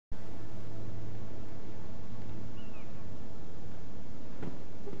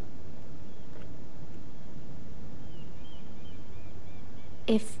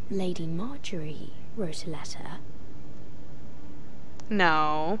if Lady Marjorie wrote a letter?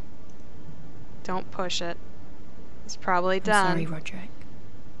 No. Don't push it. It's probably done. I'm sorry, Roderick.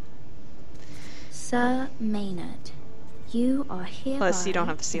 Sir Maynard, you are hereby Plus, you don't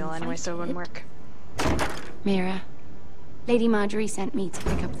have the seal anyway, so it wouldn't work. Mira, Lady Marjorie sent me to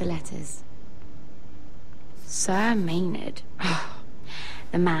pick up the letters. Sir Maynard.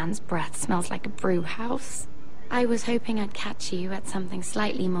 The man's breath smells like a brew house. I was hoping I'd catch you at something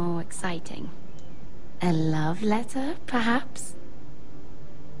slightly more exciting. A love letter, perhaps?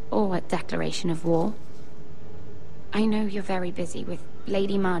 Or a declaration of war? I know you're very busy with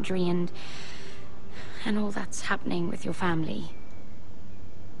Lady Marjorie and all that's happening with your family.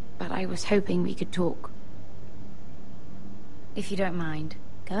 But I was hoping we could talk. If you don't mind.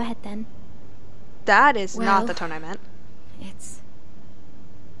 Go ahead then. That is Well, not the tone I meant.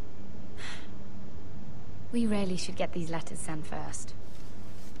 We really should get these letters sent first.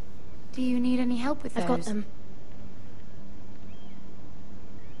 Do you need any help with those? I've got them.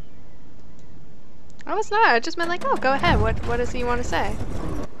 Oh, it's not. I just meant like, oh, go ahead. What does he want to say?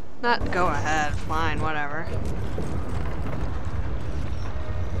 Not go ahead. Fine, whatever.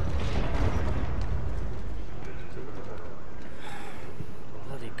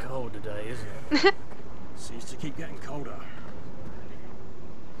 Bloody cold today, isn't it? Seems to keep getting colder.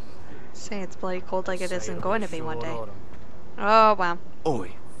 Say it's bloody cold like it isn't going to be one day. Autumn. Oh, wow.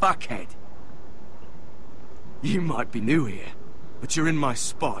 Oi, fuckhead. You might be new here, but you're in my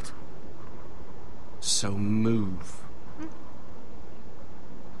spot. So move.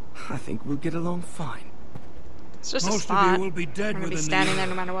 I think we'll get along fine. It's just a Most spot. of you will be dead We're gonna be within standing the there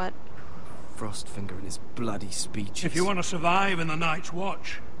no matter what. Frostfinger and his bloody speeches. If you want to survive in the Night's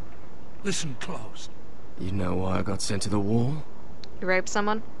Watch, listen close. You know why I got sent to the wall? You raped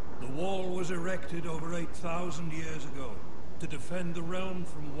someone? The wall was erected over 8,000 years ago to defend the realm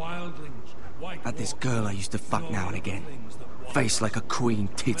from wildlings, white Had this walkers, girl I used to fuck and now all and again. things that wander Face like a queen,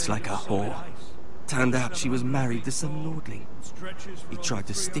 tits like a whore. Turned out she was married to some lordling. stretches for He over tried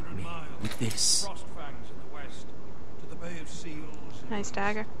to stick 300 me miles. with this. Frostfangs in the west, to the Bay of Seals. Nice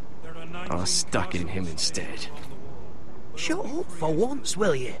dagger. There are 19 I stuck in him castles instead. along the wall. Shut up for once,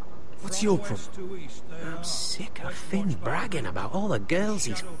 will you? What's your problem? West to east, they I'm are sick of Finn Watch bragging about all the girls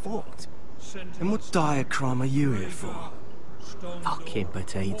he's fucked. And what diachrome are you here for? Fucking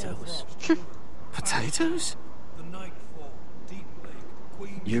potatoes. Potatoes?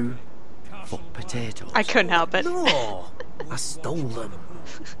 You fuck potatoes? I couldn't help it. No! I stole them.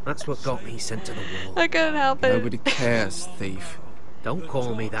 That's what got me sent to the wall. I couldn't help it. Nobody cares, thief. Don't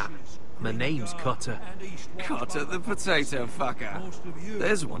call me that. My name's Cutter. Cotter the potato fucker.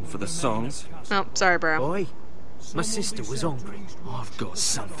 There's one for the songs. Oh, sorry, bro. Boy, my sister was hungry. I've got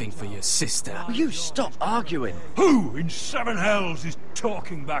something for your sister. Will you stop arguing? Who in seven hells is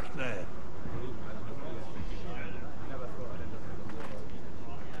talking back there?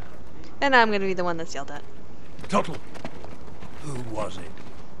 And I'm gonna be the one that's yelled at. Tuttle. Who was it?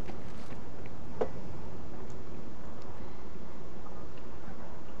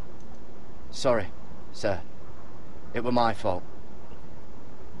 Sorry, sir. It were my fault.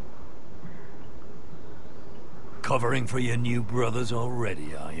 Covering for your new brothers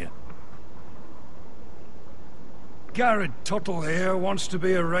already, are you? Garrett Tuttle here wants to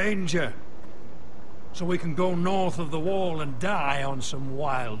be a ranger. So we can go north of the wall and die on some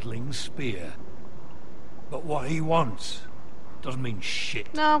wildling spear. But what he wants doesn't mean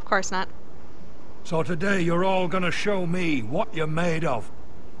shit. No, of course not. So today you're all gonna show me what you're made of.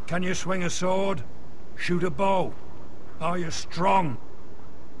 Can you swing a sword? Shoot a bow? Are you strong?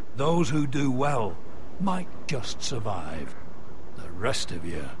 Those who do well might just survive. The rest of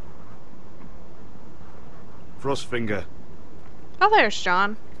you... Frostfinger, Oh, there's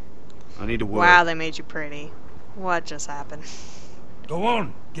John. I need a word. Wow, they made you pretty. What just happened? Go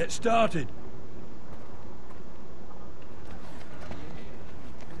on, get started.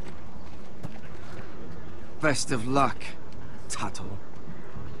 Best of luck, Tuttle.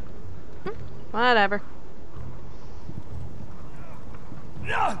 Whatever.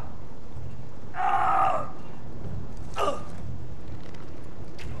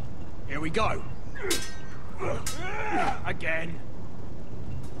 Here we go. Again.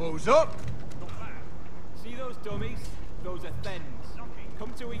 Balls up. See those dummies? Those are thens.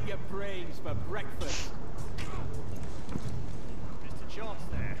 Come to eat your brains for breakfast. Mr. Chance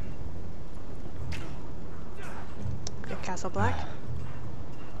there. Good Castle Black.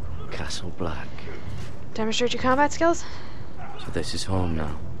 Castle Black. Demonstrate your combat skills? So this is home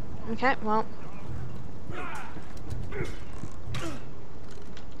now. Okay, well. I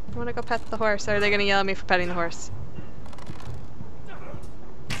wanna go pet the horse. Or are they gonna yell at me for petting the horse?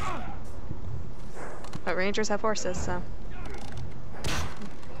 But rangers have horses, so.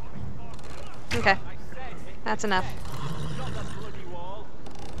 Okay. That's enough.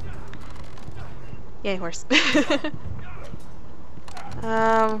 Yay, horse.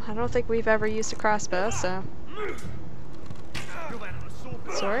 I don't think we've ever used a crossbow, so.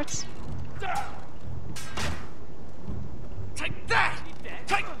 Swords. Take that!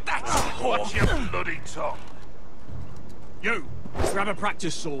 Take that! Watch your bloody tongue. You! Grab a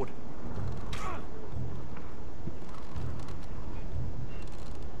practice sword.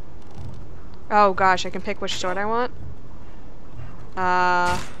 Oh gosh, I can pick which sword I want.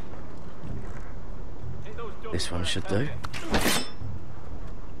 This one should do.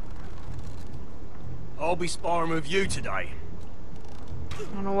 I'll be sparring with you today. I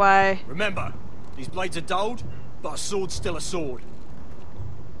don't know why. Remember, these blades are dulled, but a sword's still a sword.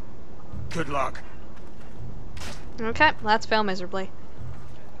 Good luck. Okay, let's fail miserably.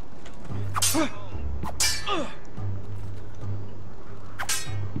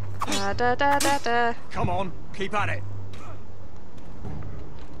 Da da da da. Come on, keep at it.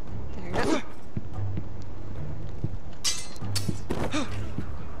 There you go.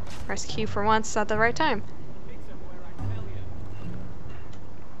 Press Q for once at the right time.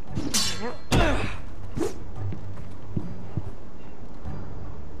 There you go.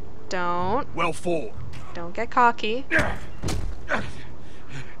 Don't. Well fought. Don't get cocky.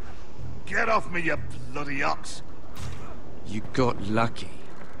 Get off me, you bloody ox. You got lucky.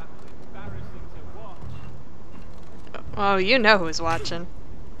 Oh, you know who's watching.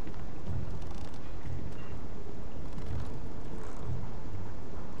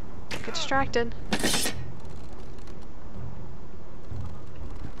 Don't get distracted.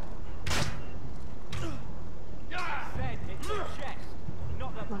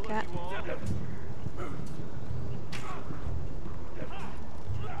 Look at.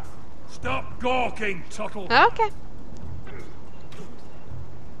 Stop gawking, Tuttle. Okay.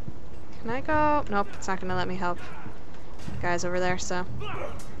 Can I go? Nope, it's not gonna let me help. Guys over there, so.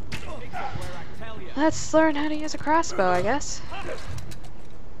 Let's learn how to use a crossbow, I guess.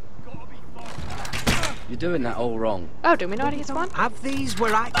 You're doing that all wrong. Oh, do we know how to use one? Have these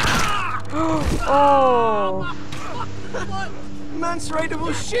where I... Oh! Mance Raider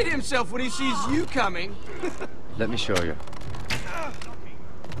will shit himself when he sees you coming. Let me show you.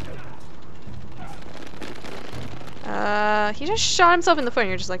 He just shot himself in the foot and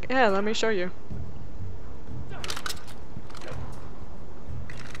you're just like, yeah, let me show you.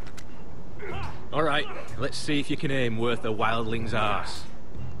 Alright, let's see if you can aim worth a wildling's arse.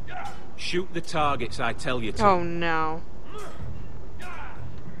 Shoot the targets I tell you to. Oh no.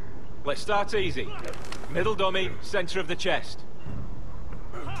 Let's start easy. Middle dummy, center of the chest.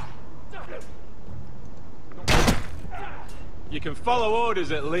 You can follow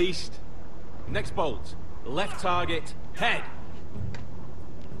orders at least. Next bolt. Left target, head.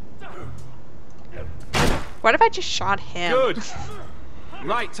 What if I just shot him? Good.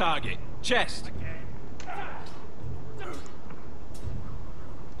 Right target, chest.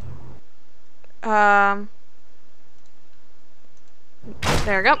 There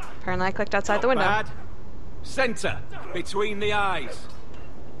we go. Apparently I clicked outside the window. Bad. Center, between the eyes.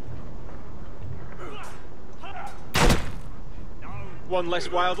 One less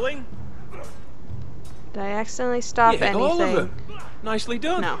wildling. Did I accidentally stop You hit anything? all of them. Nicely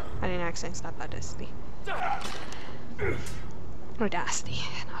done. No, I didn't accidentally stop Audacity. Audacity,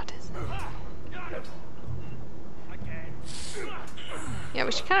 not Audacity. Yeah,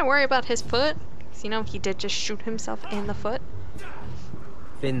 we should kind of worry about his foot. Because, you know, he did just shoot himself in the foot.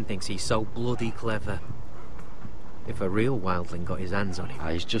 Finn thinks he's so bloody clever. If a real wildling got his hands on him.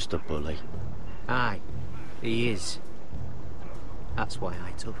 He's just a bully. Aye, he is. That's why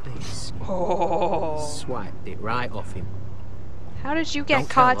I took this. Oh. Swiped it right off him. How did you get Don't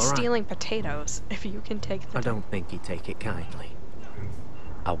caught tell, alright? stealing potatoes if you can take the... I don't think he'd take it kindly.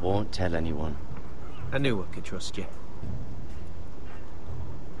 I won't tell anyone. I knew I could trust you.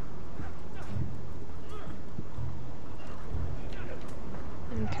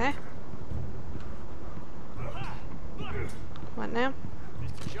 Okay. What now?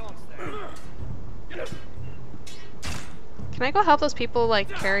 Can I go help those people, like,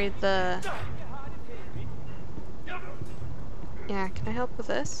 carry the... Yeah, can I help with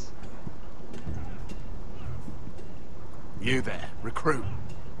this? You there, recruit.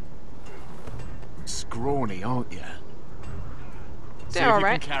 Scrawny, aren't you? See They're if you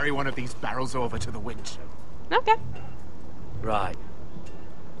alright. can carry one of these barrels over to the winch. Okay. Right.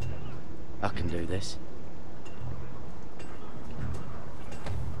 I can do this.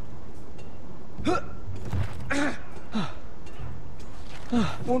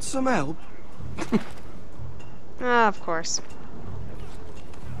 Want some help? Ah, of course.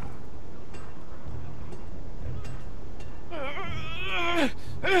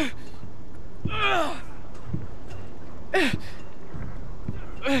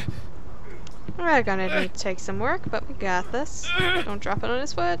 We're gonna need to take some work, but we got this. Don't drop it on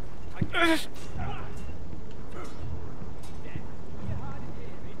his foot.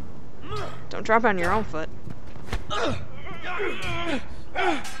 Don't drop it on your own foot.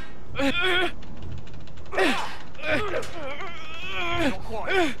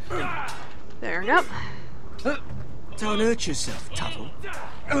 There we go. Don't hurt yourself, Tuttle.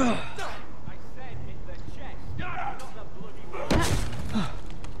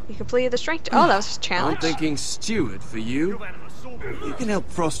 You completed the strength. Oh, that was a challenge. I'm thinking steward for you. You can help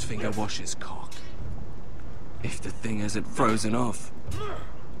Frostfinger wash his cock. If the thing hasn't frozen off.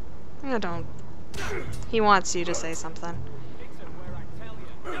 I don't. He wants you to say something.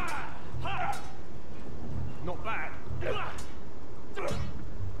 Not bad.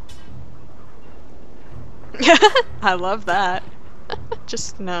 I love that.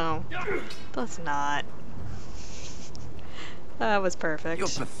 Just no. Let's not. That was perfect. You're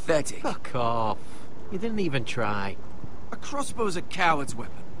pathetic. Fuck off. You didn't even try. A crossbow's a coward's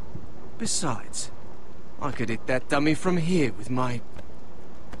weapon. Besides, I could hit that dummy from here with my...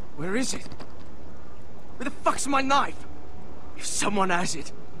 Where is it? Where the fuck's my knife? If someone has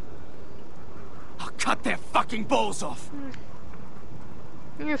it, I'll cut their fucking balls off.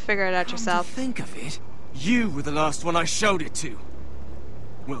 You figure it out Come yourself. to think of it, you were the last one I showed it to.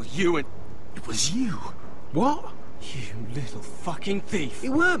 Well, you and... It was you. What? You little fucking thief. It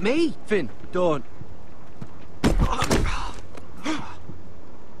weren't me. Finn, don't.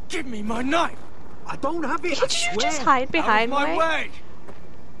 Give me my knife. I don't have it. I Can't you swear. just hide behind Out of my me? way.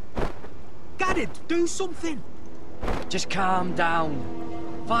 Gadded, do something. Just calm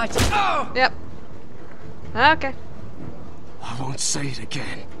down. Fight it. Yep. Okay. I won't say it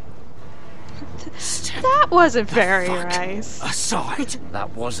again. Step That wasn't the very fuck nice. That aside.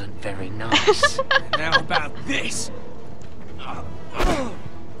 wasn't very nice. And how about this? Oh.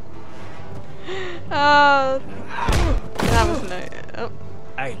 That was nice. Oh.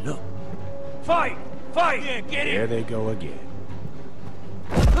 Hey, look. Fight! Fight! Yeah, get it! There they go again.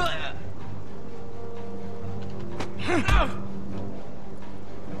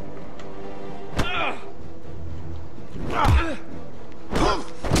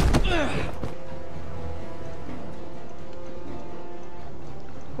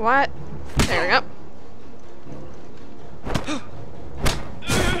 What? There we go.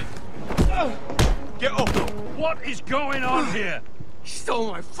 Get off! What is going on here? He stole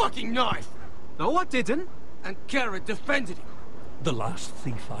my fucking knife! No, I didn't. And Garrett defended him. The last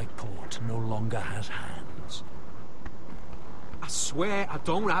thief I caught no longer has hands. I swear I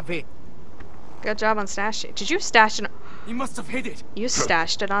don't have it. Good job on stashing. Did you stash it? He must have hid it. You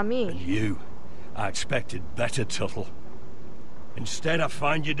stashed it on me. You. I expected better, Tuttle. Instead, I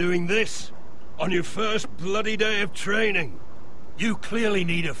find you doing this. On your first bloody day of training. You clearly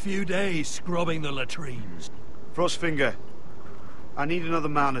need a few days scrubbing the latrines. Frostfinger, I need another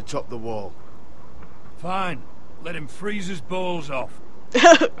man to top the wall. Fine. Let him freeze his balls off.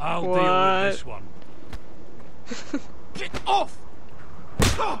 I'll deal What? with this one. Get off!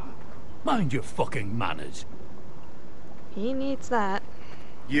 Mind your fucking manners. He needs that.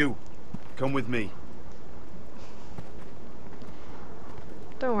 You, come with me.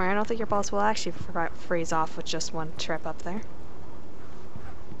 Don't worry, I don't think your balls will actually freeze off with just one trip up there.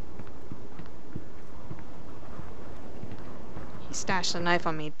 He stashed a knife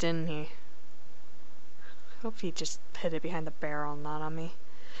on me, didn't he? Hope he just hid it behind the barrel, not on me.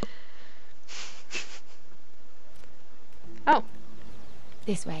 Oh.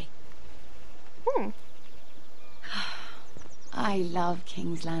 This way. Hmm. I love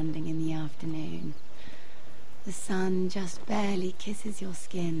King's Landing in the afternoon. The sun just barely kisses your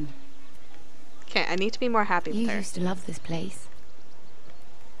skin. Okay, I need to be more happy You with her. used to love this place.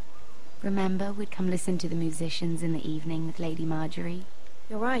 Remember, we'd come listen to the musicians in the evening with Lady Marjorie?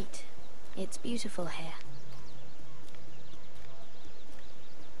 You're right. It's beautiful here.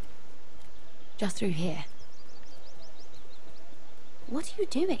 Just through here. What are you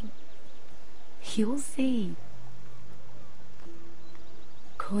doing? You'll see.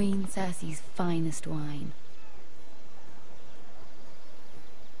 Queen Cersei's finest wine.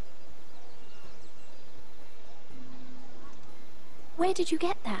 Where did you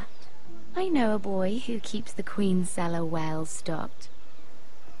get that? I know a boy who keeps the Queen's cellar well stocked.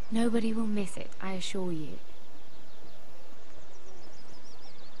 Nobody will miss it, I assure you.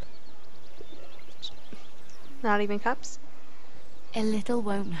 Not even cups? A little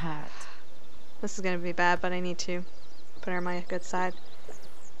won't hurt. This is gonna be bad, but I need to put her on my good side.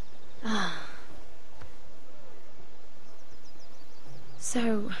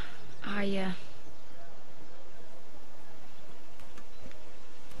 So,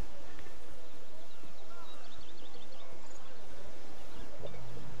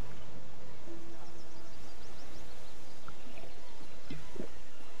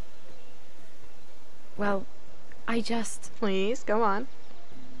 well, Please, go on.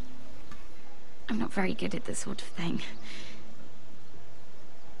 I'm not very good at this sort of thing.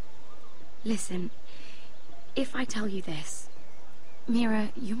 Listen, if I tell you this, Mira,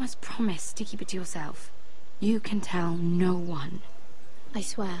 you must promise to keep it to yourself. You can tell no one. I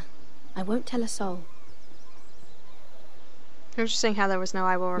swear, I won't tell a soul. Interesting how there was no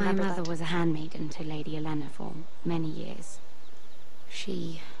I will remember My mother that. was a handmaiden to Lady Elena for many years.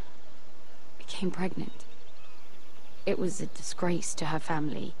 She became pregnant. It was a disgrace to her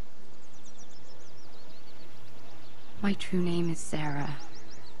family. My true name is Sarah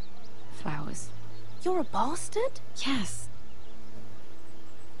Flowers. You're a bastard? Yes.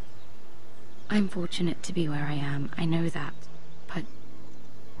 I'm fortunate to be where I am, I know that. But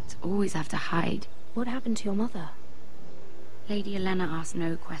to always have to hide. What happened to your mother? Lady Elena asked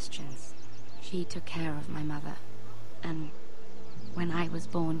no questions. She took care of my mother. And when I was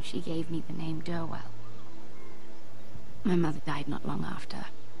born, she gave me the name Durwell. My mother died not long after.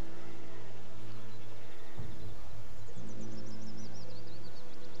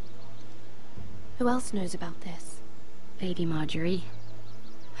 Who else knows about this? Lady Marjorie,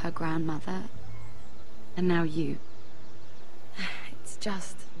 her grandmother, and now you. It's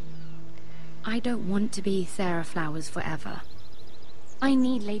just... I don't want to be Sarah Flowers forever. I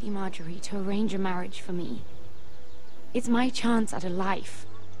need Lady Marjorie to arrange a marriage for me. It's my chance at a life.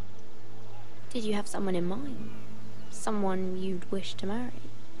 Did you have someone in mind? Someone you'd wish to marry?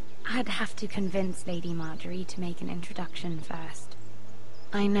 I'd have to convince Lady Marjorie to make an introduction first.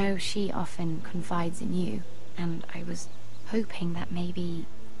 I know she often confides in you, and I was hoping that maybe...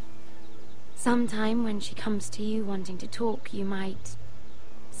 sometime when she comes to you wanting to talk, you might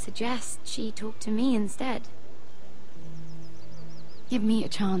suggest she talk to me instead. Give me a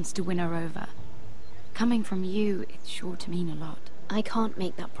chance to win her over. Coming from you, it's sure to mean a lot. I can't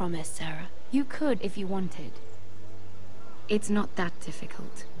make that promise, Sarah. You could if you wanted. It's not that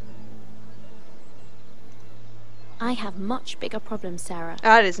difficult. I have much bigger problems, Sarah.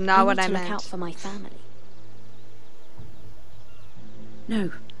 That is not what I need to meant. look out for my family.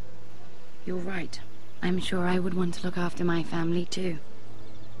 No. You're right. I'm sure I would want to look after my family too.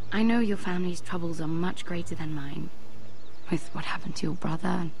 I know your family's troubles are much greater than mine. With what happened to your brother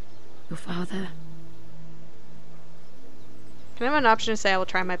and your father. Can I have an option to say I will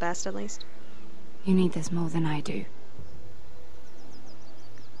try my best at least? You need this more than I do.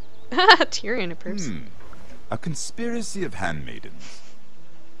 Tyrion approves. A conspiracy of handmaidens.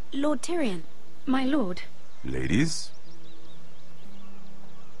 Lord Tyrion. My lord. Ladies,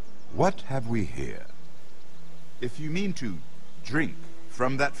 what have we here? If you mean to drink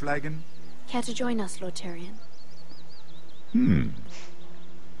from that flagon? Care to join us, Lord Tyrion?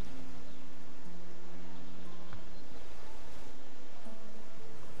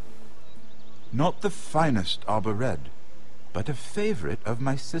 Not the finest arbor red, but a favorite of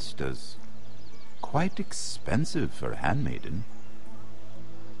my sister's. Quite expensive for a handmaiden.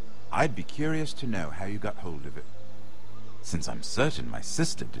 I'd be curious to know how you got hold of it. Since I'm certain my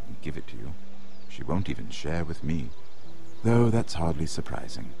sister didn't give it to you, she won't even share with me. Though that's hardly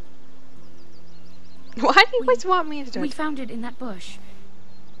surprising. Why do you always want me to do it? We found it in that bush.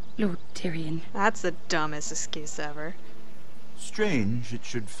 Lord Tyrion. That's the dumbest excuse ever. Strange it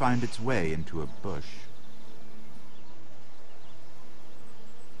should find its way into a bush.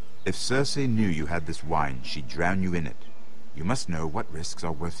 If Cersei knew you had this wine, she'd drown you in it. You must know what risks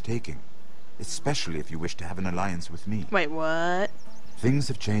are worth taking, especially if you wish to have an alliance with me. Wait, what? Things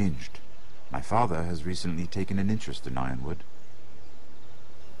have changed. My father has recently taken an interest in Ironwood.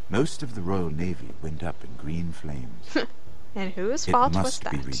 Most of the Royal Navy went up in green flames. And whose fault was It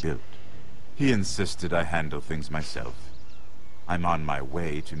that? must be rebuilt. He insisted I handle things myself. I'm on my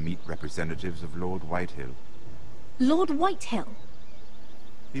way to meet representatives of Lord Whitehill. Lord Whitehill?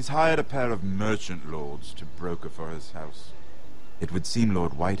 He's hired a pair of merchant lords to broker for his house. It would seem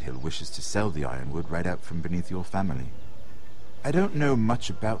Lord Whitehill wishes to sell the ironwood right out from beneath your family. I don't know much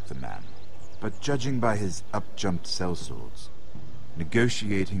about the man, but judging by his up-jumped sellswords,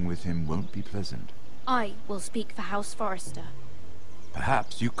 negotiating with him won't be pleasant. I will speak for House Forrester.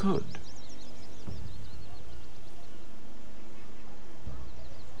 Perhaps you could.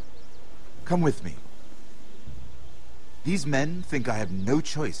 Come with me. These men think I have no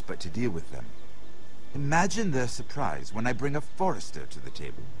choice but to deal with them. Imagine their surprise when I bring a forester to the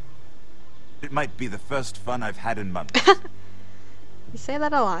table. It might be the first fun I've had in months. You say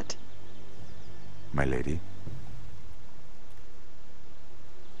that a lot. My lady.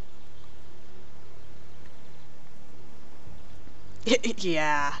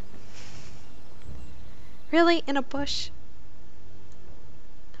 Yeah. Really? In a bush?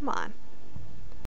 Come on.